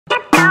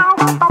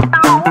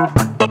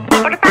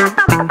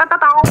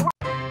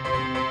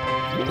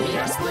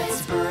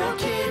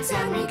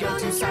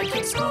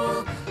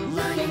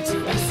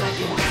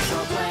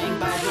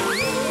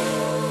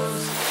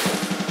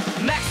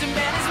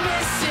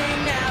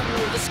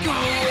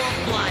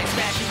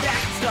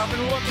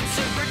looking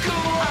super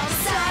cool. I'm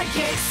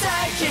sidekick,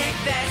 sidekick,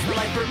 that's the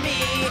life for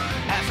me.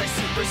 As I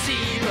super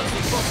heroes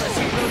with both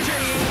sides hero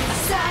dreams.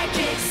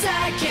 Sidekick,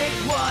 sidekick,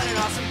 what an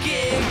awesome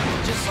gig.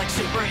 Just like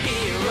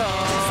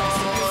superheroes.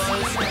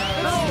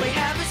 But all we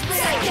have is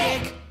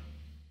sidekick.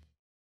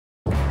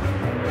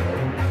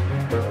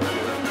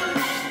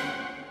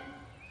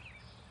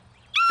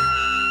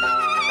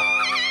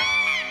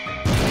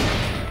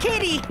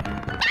 Kitty!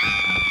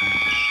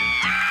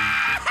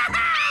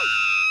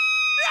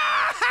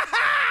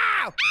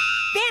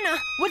 Vanna,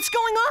 what's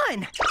going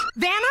on?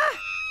 Vanna?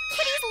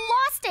 Kitty's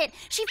lost it.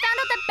 She found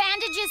out that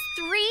Bandages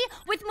 3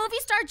 with movie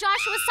star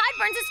Joshua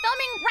Sideburns is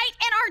filming right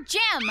in our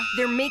gym.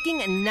 They're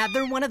making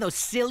another one of those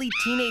silly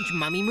teenage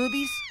mummy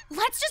movies?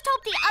 Let's just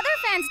hope the other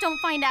fans don't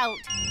find out.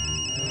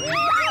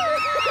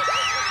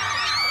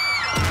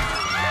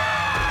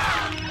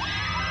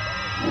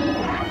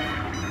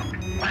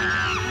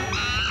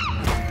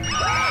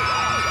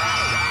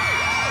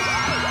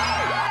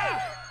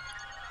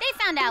 They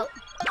found out.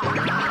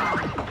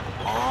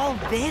 All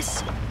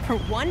this for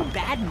one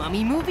bad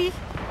mummy movie?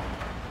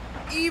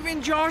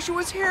 Even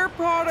Joshua's hair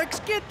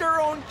products get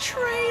their own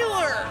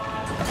trailer!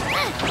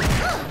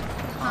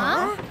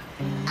 Huh?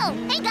 Oh,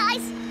 hey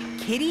guys!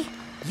 Kitty,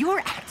 you're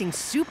acting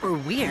super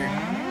weird.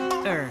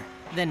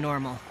 Than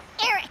normal.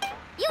 Eric,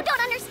 you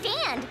don't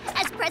understand.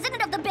 As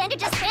president of the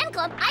Bandages fan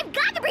club, I've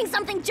got to bring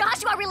something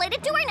Joshua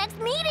related to our next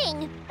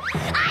meeting.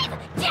 I've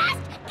just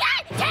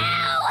got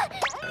to!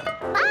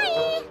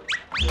 Bye!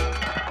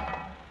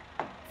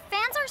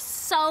 Fans are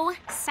so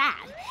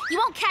sad. You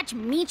won't catch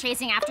me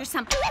chasing after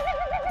some...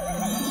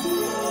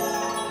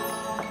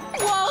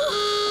 Whoa!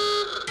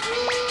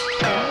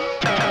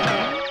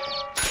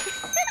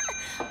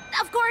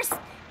 Of course,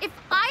 if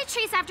I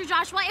chase after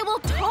Joshua, it will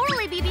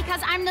totally be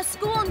because I'm the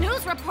school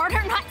news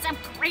reporter, not some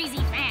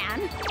crazy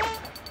fan.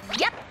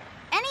 Yep,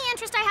 any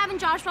interest I have in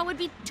Joshua would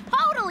be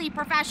totally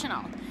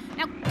professional.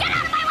 Now get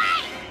out of my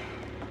way!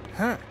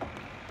 Huh.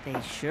 They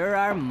sure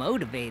are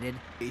motivated.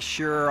 They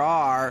sure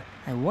are.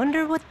 I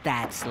wonder what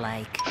that's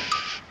like.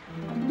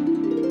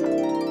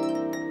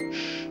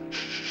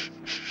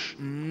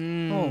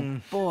 Oh,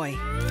 boy.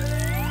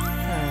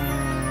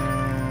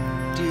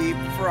 Deep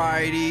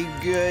friedy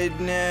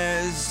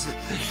goodness.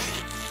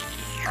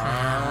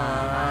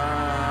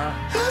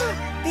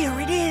 There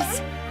it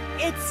is.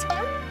 It's...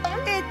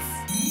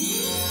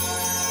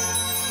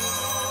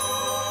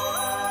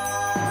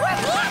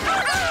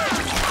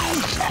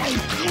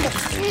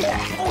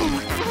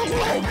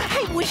 I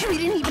wish we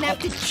didn't even have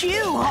to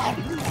chew.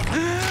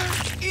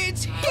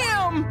 It's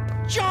him!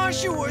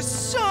 Joshua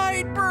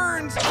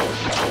Sideburns!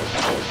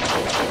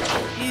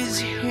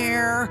 His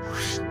hair...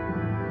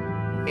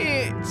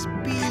 It's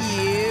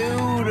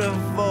beautiful.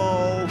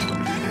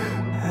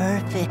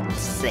 Perfect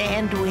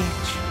sandwich.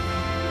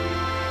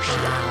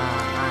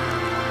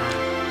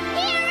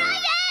 Here I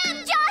am,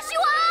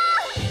 Joshua!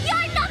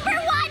 Your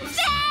 #1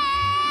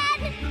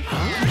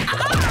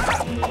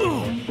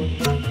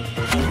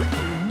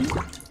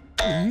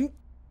 fan!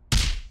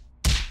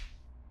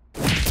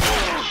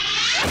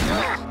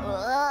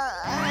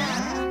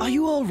 Are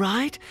you all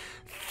right?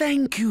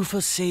 Thank you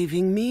for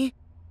saving me.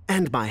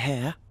 And my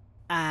hair.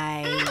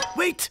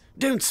 Wait!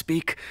 Don't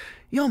speak.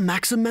 You're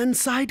Maxim Man's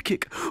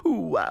sidekick.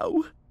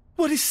 Wow.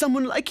 What is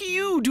someone like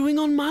you doing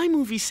on my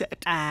movie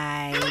set?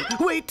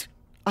 Wait!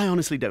 I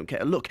honestly don't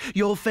care. Look,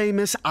 you're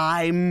famous,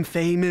 I'm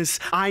famous.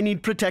 I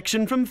need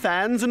protection from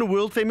fans, and a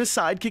world-famous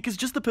sidekick is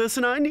just the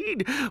person I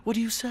need. What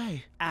do you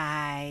say?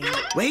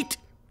 Wait!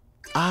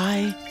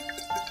 I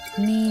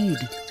need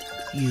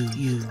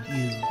you.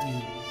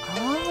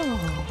 Oh.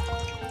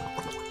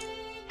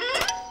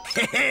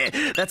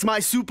 That's my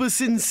super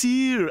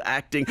sincere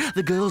acting.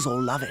 The girls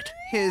all love it.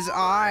 His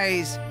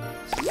eyes.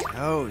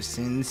 So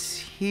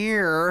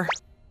sincere.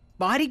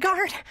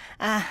 Bodyguard?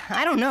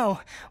 I don't know.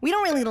 We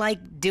don't really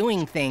like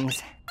doing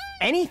things.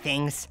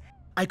 Anythings.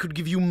 I could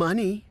give you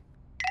money.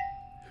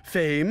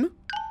 Fame.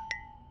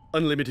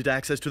 Unlimited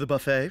access to the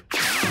buffet.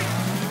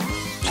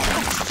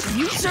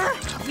 You, sir?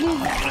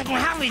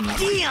 Have a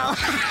deal.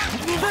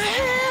 The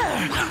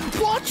hair!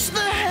 Watch the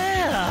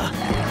hair!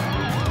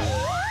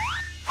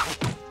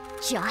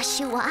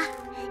 Joshua,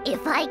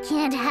 if I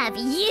can't have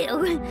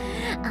you,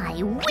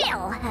 I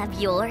will have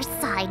your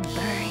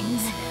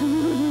sideburns.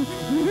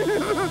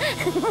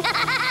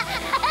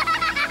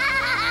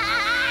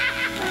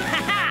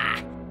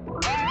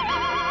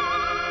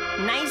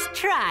 Nice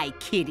try,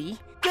 kitty.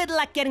 Good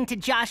luck getting to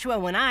Joshua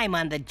when I'm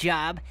on the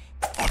job.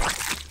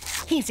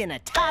 He's in a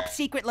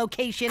top-secret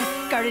location,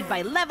 guarded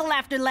by level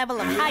after level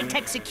of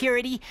high-tech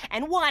security,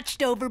 and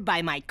watched over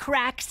by my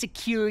crack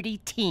security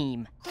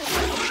team.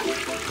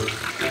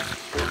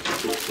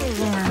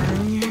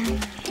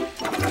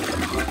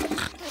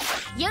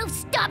 You've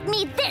stopped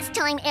me this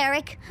time,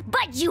 Eric,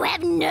 but you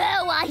have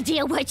no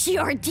idea what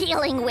you're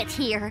dealing with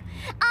here.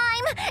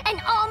 I'm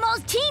an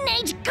almost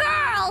teenage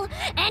girl,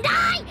 and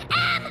I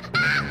am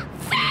a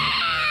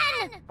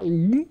fan!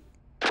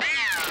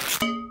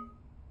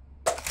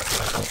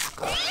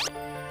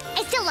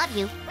 I still love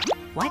you.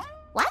 What?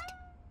 What?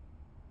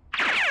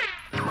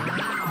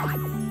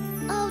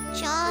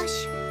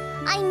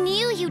 I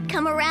knew you'd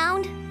come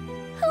around.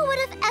 Who would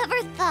have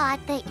ever thought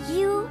that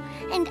you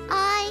and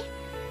I...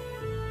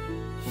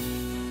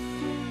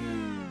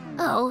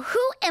 Oh, who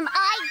am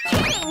I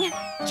kidding?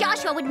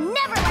 Joshua would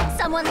never let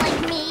someone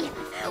like me.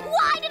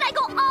 Why did I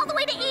go all the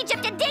way to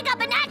Egypt to dig up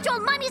an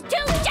actual mummy's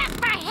tomb just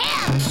for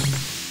him?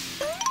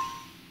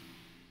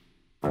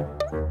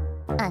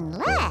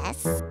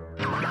 Unless...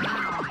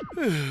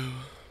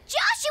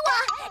 Joshua!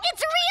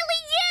 It's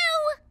really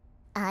you!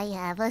 I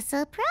have a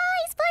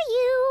surprise for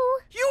you.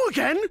 You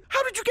again?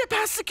 How did you get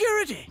past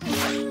security?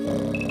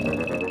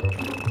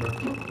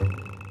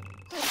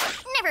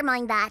 Never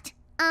mind that.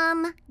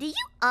 Do you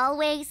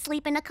always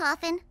sleep in a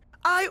coffin?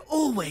 I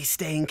always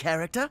stay in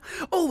character.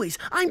 Always.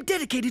 I'm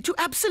dedicated to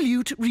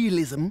absolute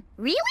realism.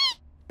 Really?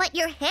 But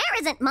your hair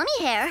isn't mummy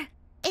hair.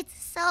 It's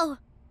so...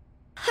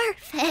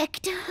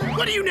 perfect.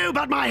 What do you know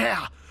about my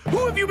hair?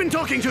 Who have you been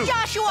talking to?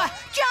 Joshua!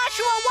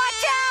 Joshua,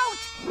 watch out!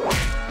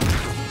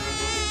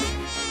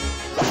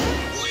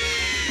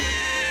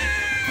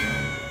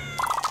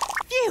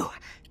 Phew,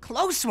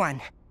 close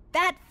one.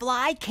 That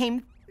fly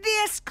came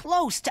this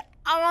close to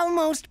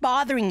almost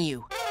bothering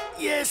you.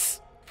 Yes,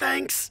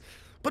 thanks.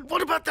 But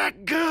what about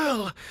that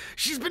girl?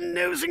 She's been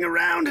nosing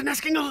around and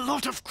asking a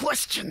lot of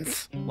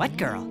questions. What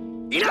girl?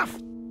 Enough!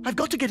 I've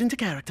got to get into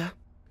character.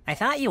 I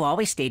thought you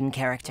always stayed in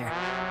character.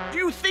 Do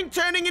you think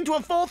turning into a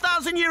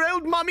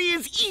 4,000-year-old mummy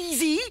is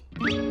easy?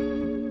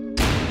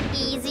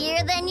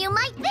 Easier than you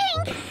might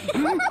think.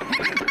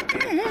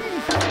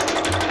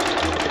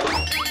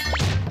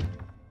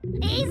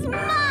 He's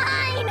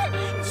mine!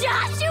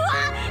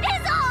 Joshua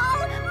is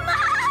all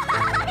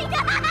mine!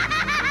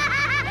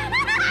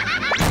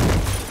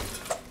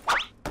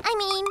 I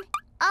mean,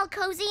 all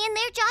cozy in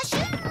there,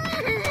 Joshua?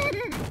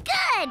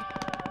 Good!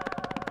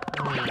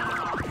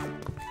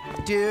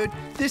 Dude,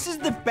 this is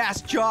the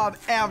best job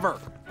ever.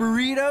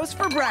 Burritos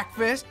for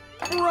breakfast,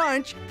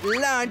 brunch,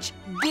 lunch,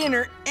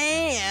 dinner,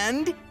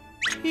 and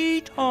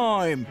tea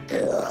time.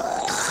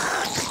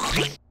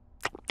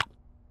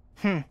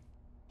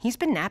 He's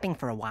been napping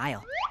for a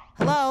while.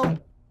 Hello?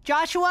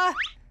 Joshua?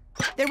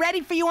 They're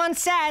ready for you on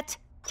set.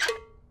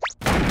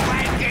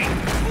 Waking!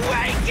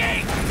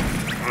 Waking!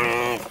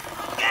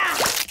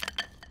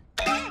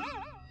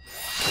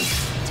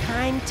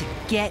 Time to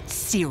get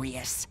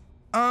serious.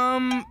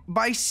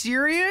 By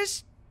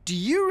serious, do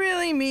you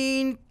really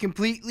mean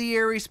completely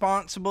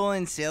irresponsible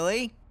and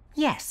silly?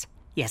 Yes.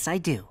 Yes, I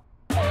do.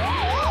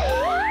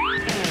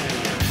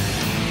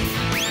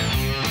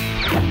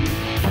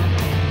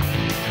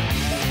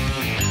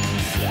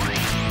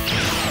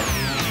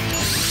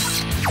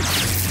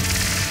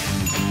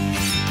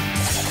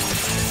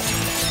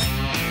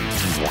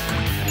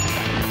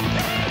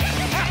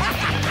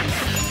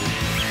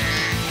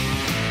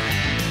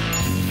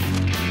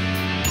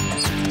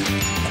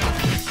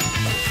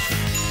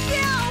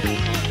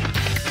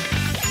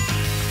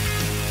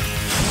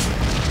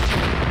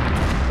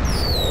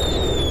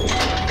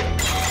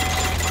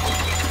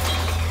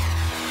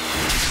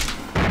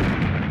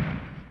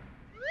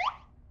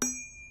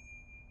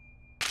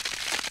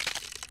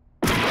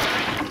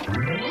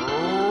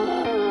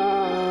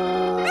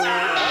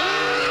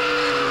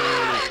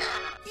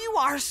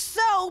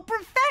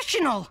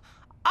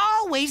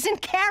 Always in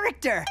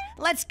character.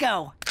 Let's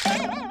go.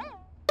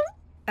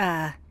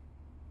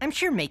 I'm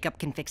sure makeup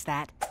can fix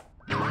that.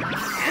 Come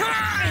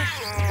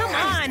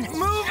on.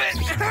 Move it!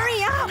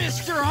 Hurry up.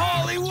 Mr.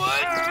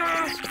 Hollywood!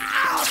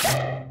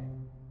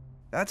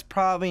 That's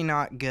probably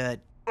not good.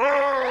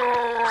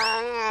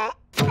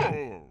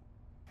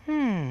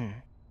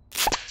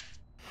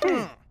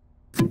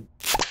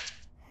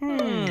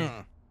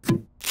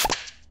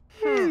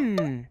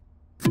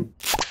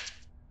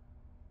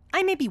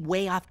 I may be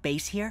way off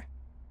base here,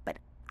 but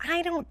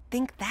I don't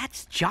think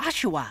that's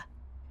Joshua.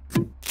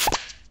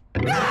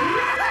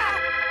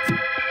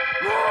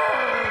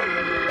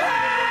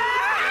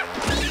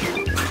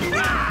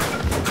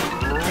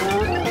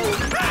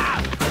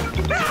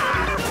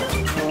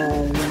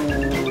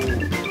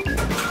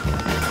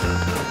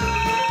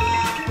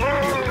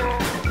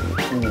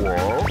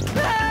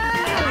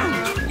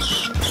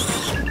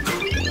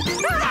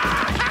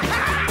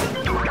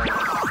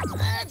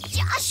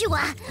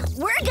 Joshua,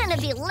 we're gonna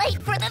be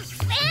late for the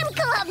fan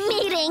club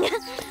meeting.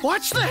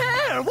 Watch the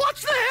hair!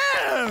 Watch the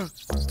hair!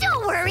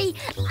 Don't worry,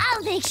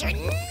 I'll make sure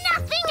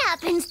nothing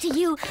happens to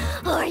you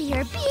or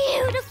your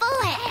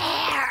beautiful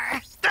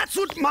hair. That's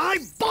what my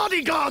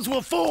bodyguards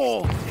were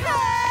for!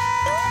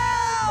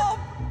 Help!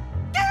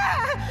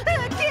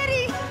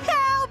 Kitty,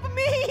 help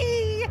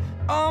me!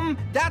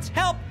 That's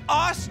help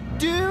us,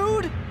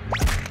 dude!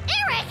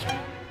 Eric!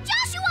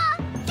 Joshua!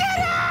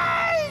 Kitty!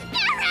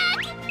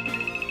 Eric!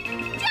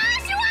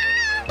 Joshua!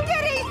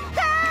 Kitty,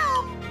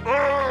 help!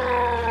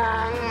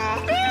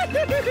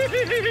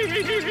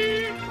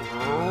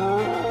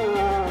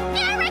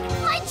 Eric,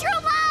 my true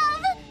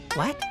love!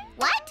 What?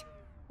 What?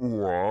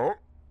 What?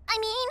 I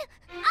mean,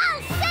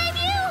 I'll save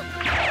you!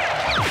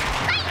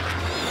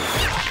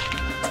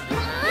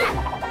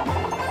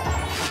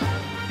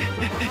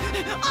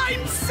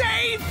 I'm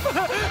safe!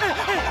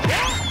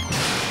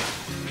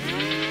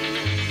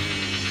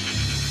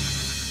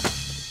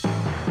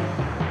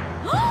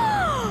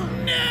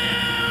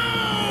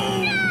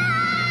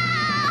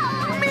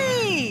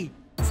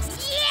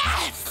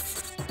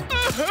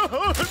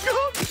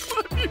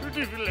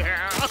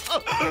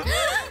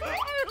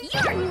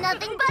 You're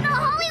nothing but a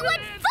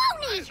Hollywood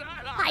phony!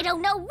 I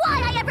don't know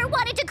why I ever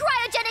wanted to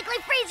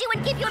cryogenically freeze you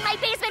and keep you in my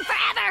basement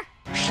forever!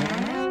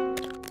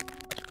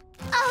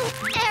 Oh,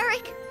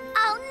 Eric,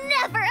 I'll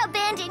never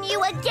abandon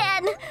you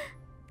again!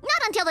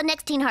 Not until the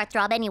next teen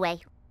heartthrob,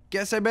 anyway.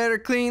 Guess I better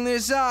clean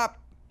this up.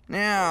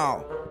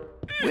 Now,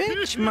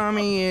 which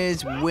mummy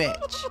is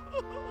which?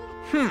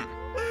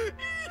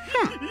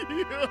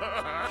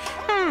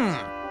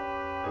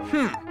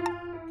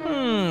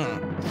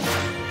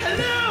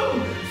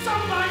 Hello!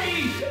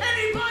 Somebody!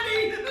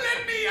 Anybody!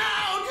 Let me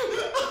out!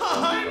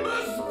 I'm a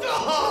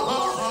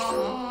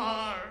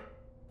star!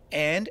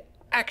 And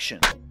action.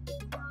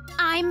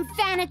 I'm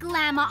Vanek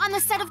Lama on the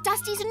set of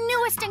Dusty's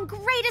newest and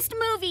greatest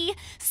movie.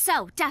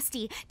 So,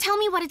 Dusty, tell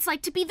me what it's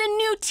like to be the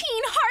new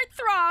teen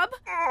heartthrob.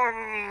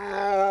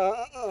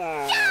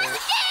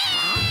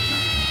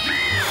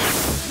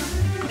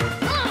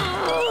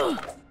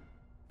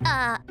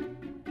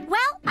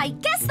 Well, I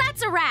guess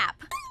that's a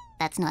wrap.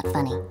 That's not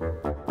funny.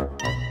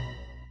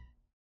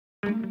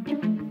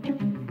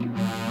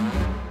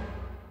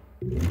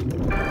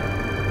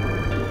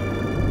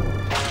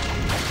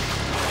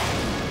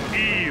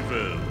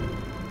 Evil.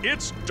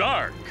 It's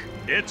dark.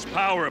 It's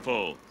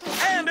powerful.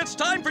 And it's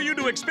time for you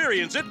to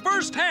experience it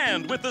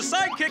firsthand with the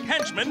Sidekick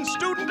Henchman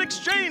Student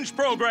Exchange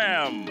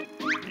Program.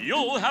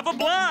 You'll have a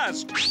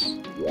blast.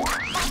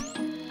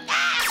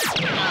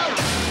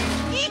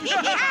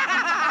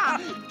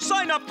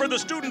 Sign up for the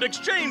Student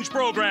Exchange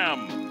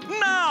Program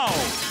now.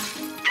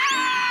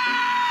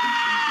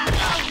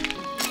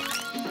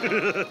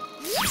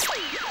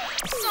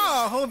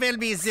 So, who will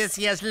be this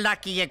year's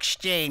lucky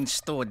exchange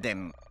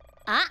student?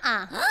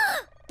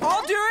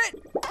 I'll do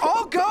it.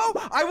 I'll go.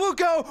 I will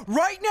go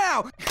right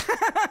now.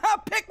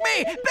 Pick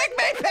me. Pick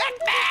me. Pick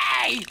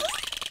me.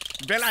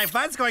 Well, I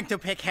was going to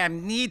pick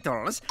him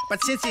Needles,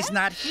 but since he's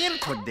not here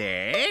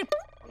today,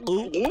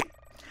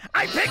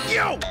 I pick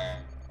you!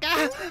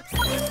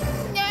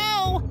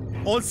 No!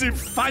 All the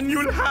fun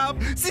you'll have,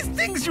 the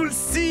things you'll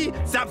see,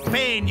 the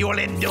pain you'll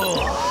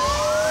endure.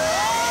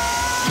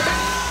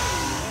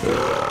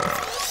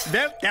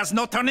 Well, there's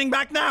no turning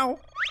back now.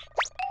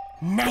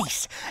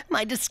 Nice.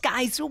 My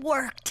disguise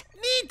worked.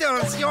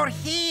 Needles, you're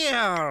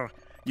here.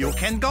 You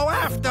can go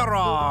after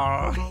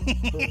all.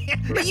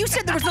 But you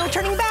said there was no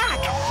turning back.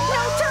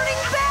 No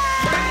turning back!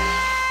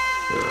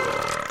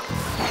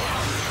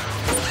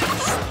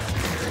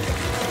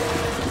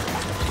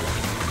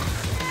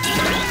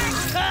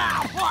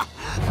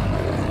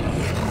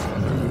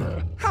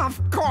 Of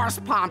course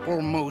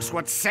Pamplemousse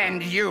would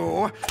send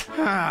you.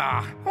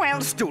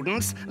 Well,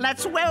 students,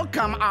 let's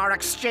welcome our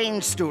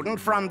exchange student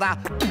from the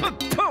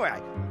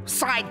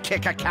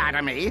Sidekick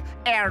Academy,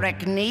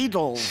 Eric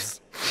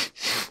Needles.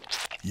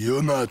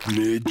 You're not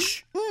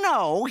Midge.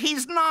 No,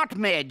 he's not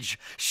Midge.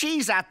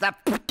 She's at the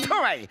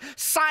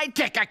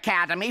Sidekick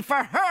Academy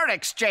for her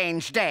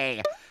exchange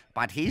day.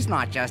 But he's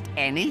not just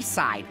any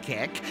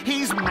sidekick.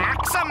 He's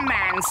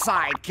Maximan's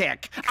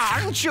sidekick.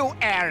 Aren't you,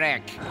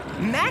 Eric?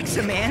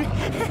 Maximan?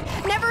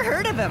 Never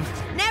heard of him.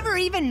 Never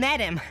even met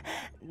him.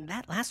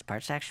 That last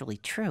part's actually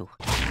true.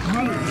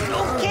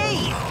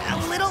 Okay, a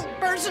little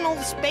personal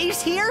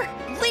space here.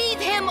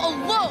 Leave him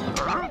alone! Or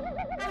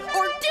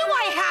do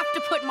I have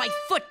to put my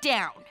foot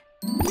down?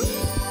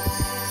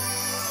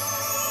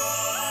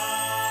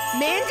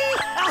 Mandy?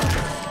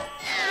 Oh.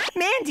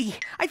 Mandy,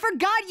 I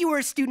forgot you were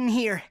a student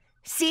here.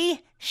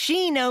 See?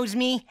 She knows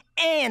me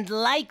and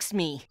likes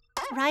me,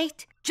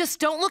 right? Just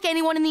don't look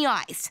anyone in the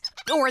eyes.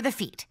 Or the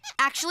feet.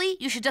 Actually,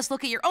 you should just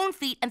look at your own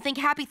feet and think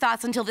happy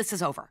thoughts until this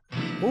is over.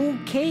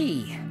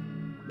 Okay.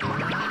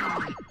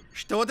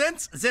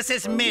 Students, this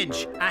is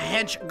Midge, a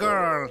hench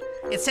girl.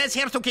 It says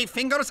here to keep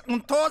fingers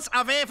and toes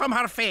away from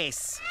her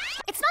face.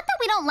 It's not that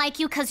we don't like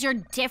you because you're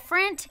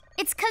different.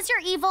 It's because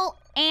you're evil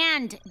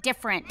and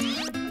different.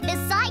 The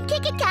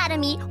Sidekick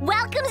Academy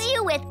welcomes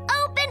you with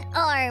open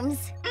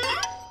arms.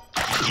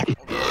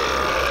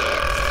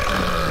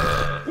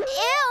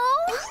 Ew!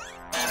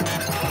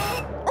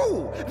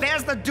 Oh,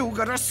 there's the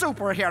do-gooder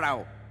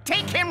superhero.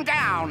 Take him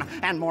down,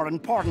 and more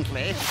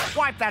importantly,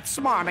 wipe that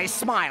smarmy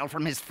smile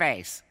from his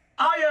face.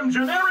 I am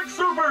generic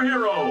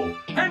superhero.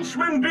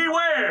 Henchman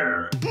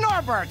beware.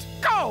 Norbert,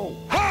 go!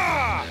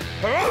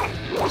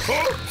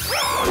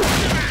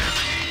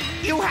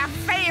 You have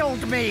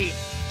failed me!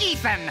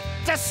 Ethan,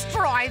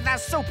 destroy the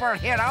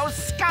superhero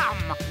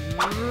scum!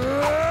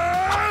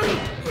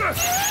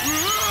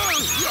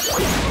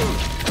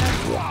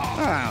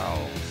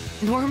 Oh.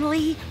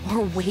 Normally,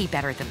 we're way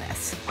better than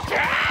this.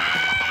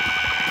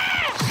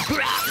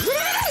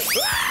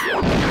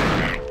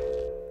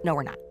 No,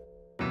 we're not.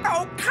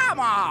 Oh, come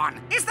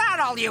on! Is that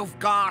all you've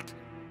got?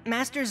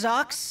 Master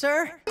Zox,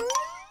 sir?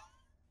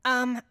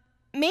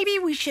 Maybe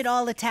we should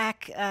all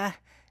attack,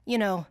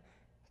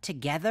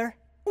 together?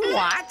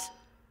 What?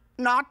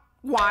 Not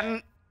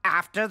one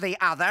after the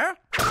other?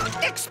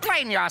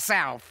 Explain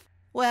yourself.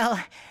 Well,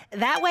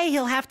 that way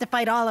he'll have to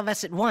fight all of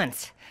us at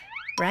once,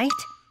 right?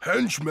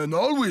 Henchmen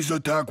always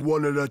attack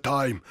one at a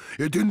time.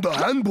 It in the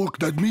handbook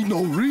that me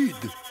no read.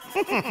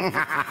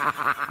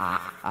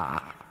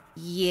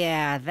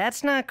 Yeah,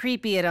 that's not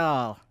creepy at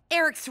all.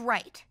 Eric's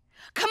right.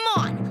 Come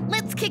on,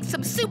 let's kick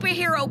some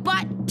superhero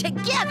butt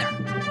together.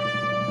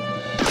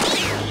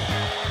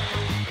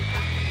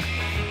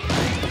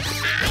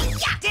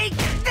 Take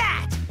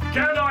that!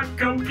 Cannot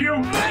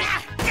compute.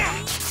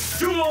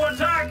 Dual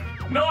attack,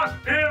 not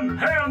in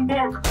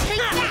handbook.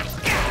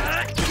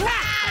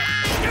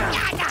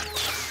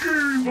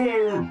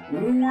 Evil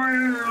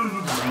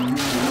wins.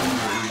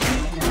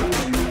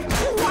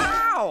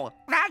 Wow!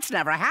 That's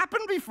never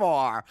happened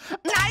before.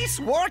 Nice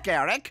work,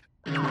 Eric.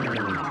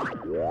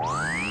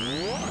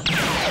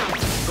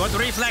 Good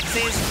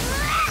reflexes.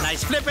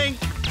 Nice flipping.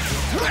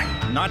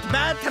 Not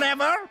bad,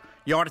 Trevor.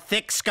 Your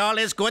thick skull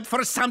is good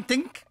for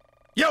something.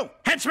 You,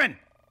 henchman,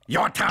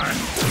 your turn.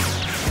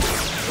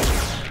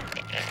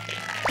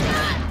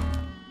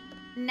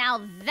 Now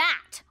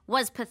that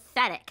was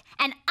pathetic.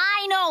 And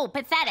I know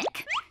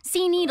pathetic.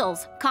 See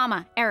needles,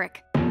 comma,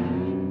 Eric.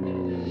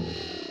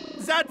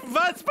 That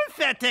was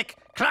pathetic.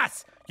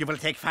 Class, you will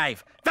take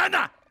 5.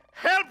 Thunder,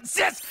 help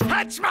this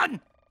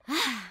henchman!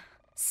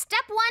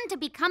 Step 1 to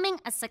becoming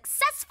a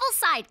successful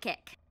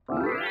sidekick.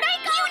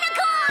 Make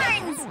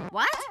unicorns!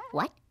 What?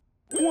 What?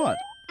 What?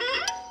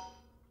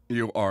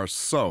 You are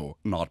so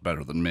not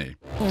better than me.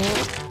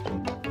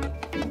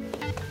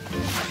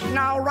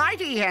 Now,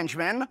 righty,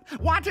 henchman,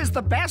 what is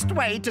the best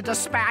way to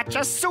dispatch a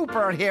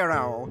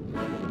superhero?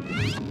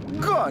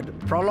 Good.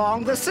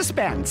 Prolong the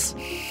suspense.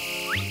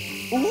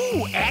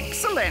 Ooh,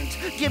 excellent.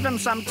 Give him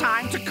some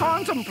time to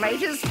contemplate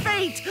his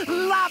fate.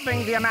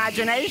 Loving the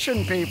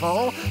imagination,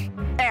 people.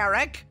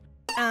 Eric?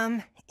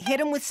 Hit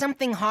him with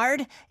something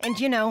hard and,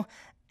 you know,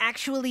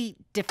 actually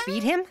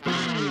defeat him?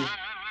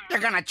 You're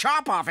gonna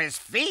chop off his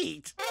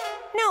feet?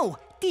 No,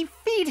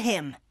 defeat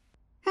him.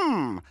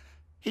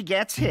 He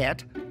gets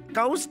hit,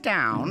 goes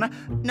down,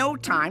 no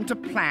time to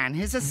plan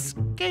his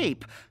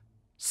escape.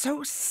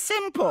 So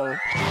simple,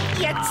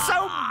 yet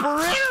so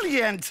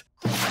brilliant.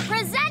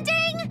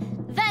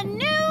 Presenting the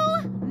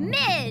new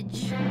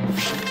Midge.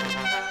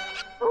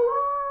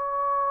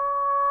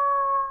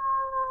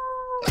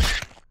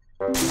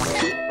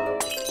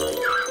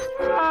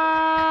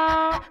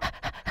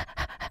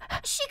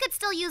 She could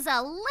still use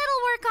a little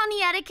work on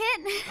the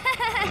etiquette.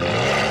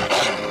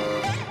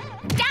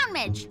 Down,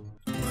 Midge.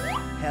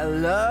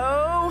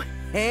 Hello,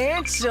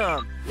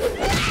 handsome.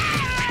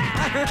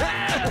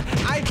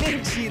 I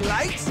think she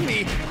likes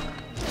me.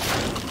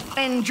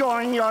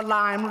 Enjoying your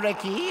lime,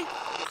 Ricky?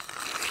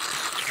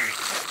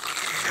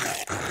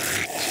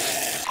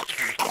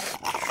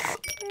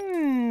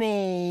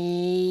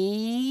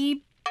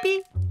 Maybe.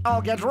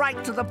 I'll get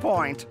right to the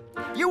point.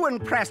 You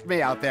impressed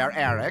me out there,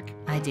 Eric.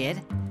 I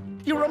did?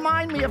 You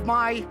remind me of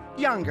my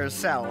younger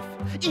self.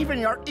 Even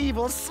your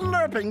evil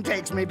slurping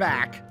takes me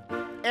back.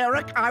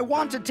 Eric, I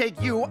want to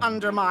take you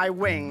under my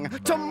wing,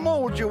 to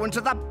mold you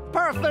into the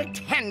perfect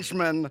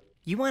henchman.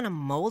 You want to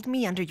mold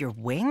me under your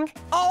wing?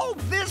 Oh,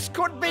 this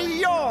could be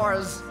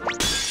yours!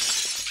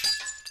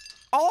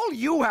 All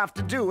you have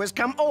to do is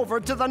come over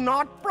to the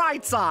not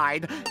bright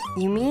side.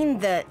 You mean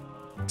the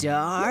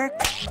dark?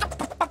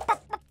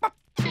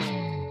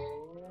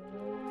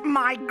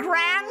 My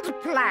grand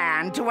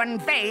plan to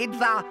invade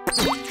the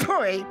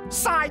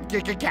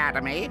Sidekick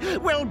Academy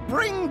will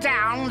bring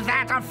down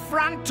that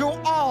affront to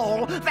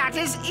all that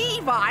is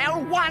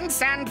evil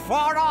once and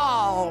for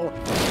all.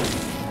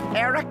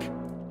 Eric,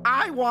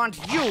 I want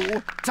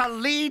you to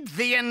lead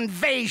the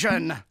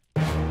invasion.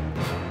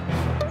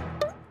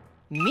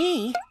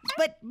 Me?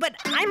 But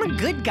I'm a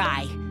good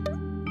guy,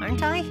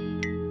 aren't I?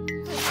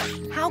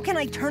 How can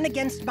I turn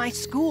against my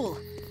school,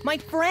 my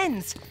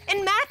friends,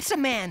 and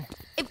Maximan?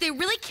 If they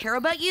really care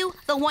about you,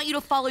 they'll want you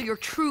to follow your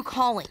true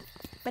calling.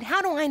 But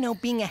how do I know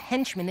being a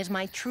henchman is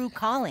my true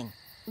calling?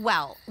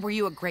 Well, were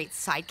you a great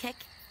sidekick?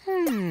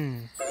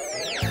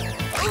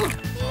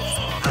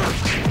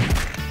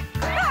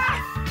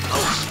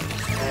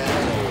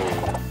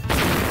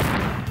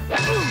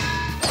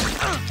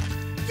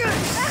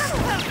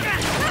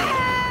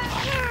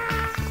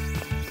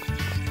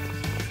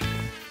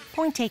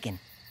 Point taken.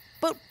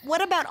 But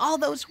what about all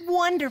those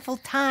wonderful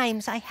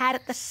times I had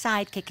at the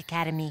Sidekick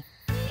Academy?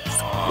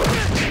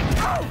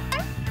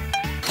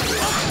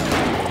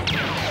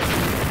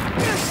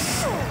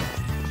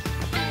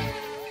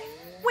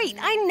 Wait,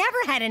 I never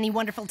had any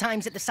wonderful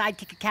times at the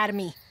Sidekick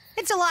Academy.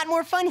 It's a lot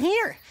more fun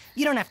here.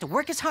 You don't have to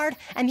work as hard,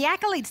 and the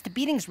accolades to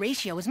beatings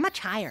ratio is much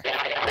higher.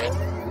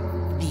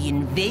 The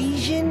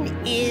invasion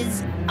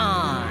is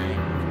on.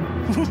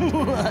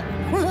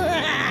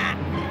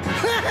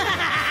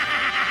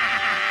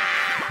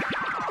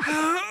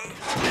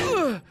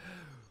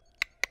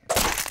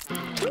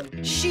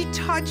 She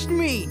touched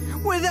me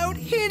without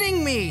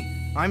hitting me.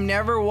 I'm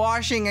never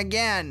washing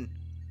again.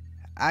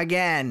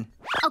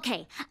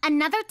 Okay,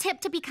 another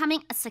tip to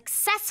becoming a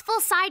successful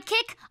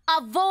sidekick: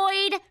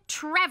 avoid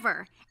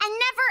Trevor and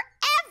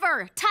never,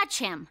 ever touch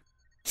him.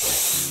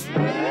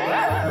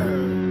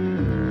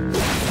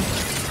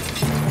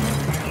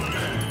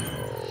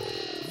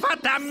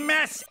 What a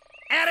mess!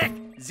 Eric,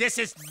 this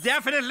is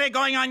definitely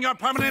going on your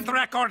permanent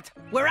record.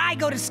 Where I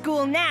go to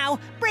school now,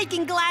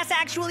 breaking glass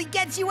actually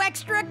gets you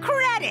extra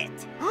credit.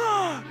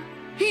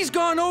 He's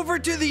gone over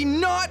to the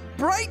not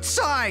bright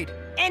side.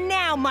 And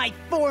now, my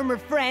former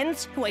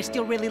friends, who I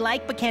still really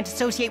like but can't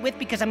associate with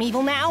because I'm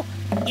evil now,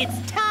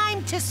 it's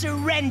time to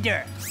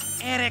surrender.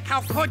 Eric,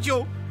 how could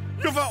you?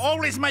 You were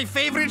always my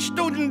favorite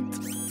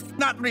student.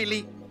 Not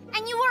really.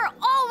 And you were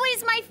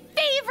always my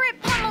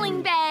favorite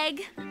pummeling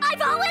bag.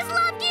 I've always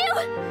loved you!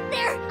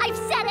 There, I've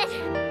said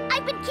it.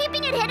 I've been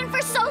keeping it hidden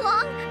for so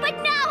long, but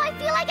now I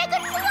feel like I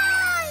could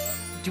fly!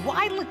 Do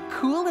I look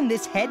cool in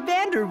this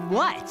headband or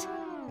what?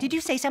 Did you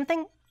say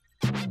something?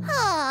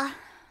 I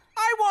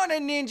want a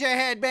ninja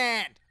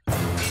headband.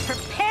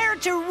 Prepare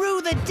to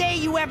rue the day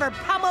you ever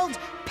pummeled,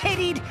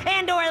 pitied,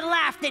 and/or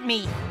laughed at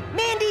me.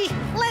 Mandy,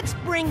 let's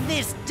bring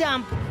this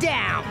dump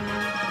down.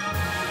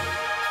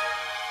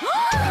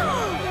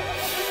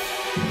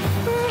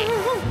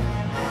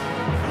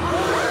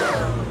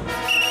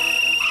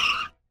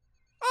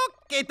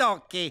 Okie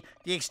dokie.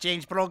 The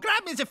exchange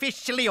program is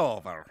officially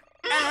over.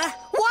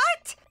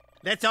 What?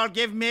 Let's all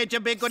give Midge a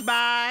big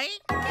goodbye.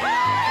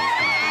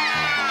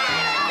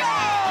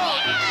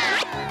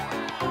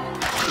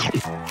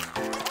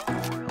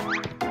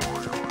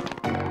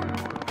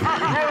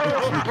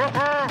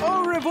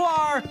 Au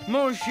revoir,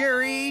 mon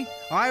chéri.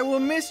 I will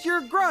miss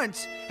your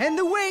grunts and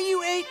the way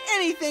you ate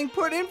anything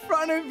put in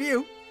front of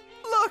you.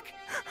 Look,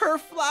 her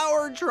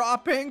flower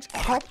droppings.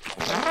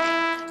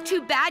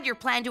 Too bad your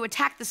plan to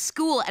attack the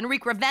school and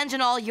wreak revenge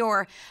on all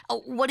your,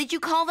 what did you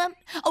call them?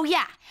 Oh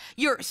yeah,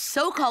 your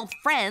so-called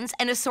friends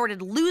and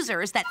assorted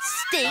losers that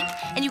stink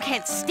and you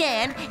can't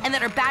stand and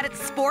that are bad at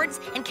sports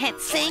and can't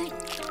sing.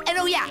 And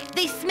oh yeah,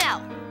 they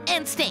smell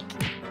and stink.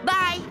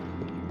 Bye.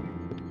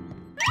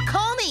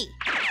 Call me.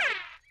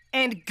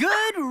 And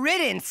good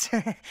riddance.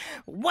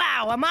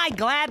 Wow, am I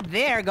glad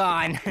they're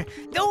gone.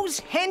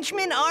 Those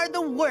henchmen are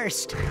the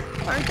worst,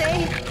 aren't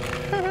they?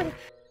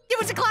 It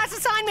was a class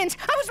assignment.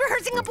 I was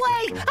rehearsing a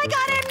play. I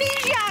got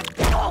amnesia.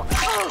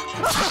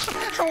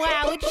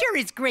 Wow, it sure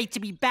is great to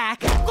be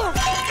back.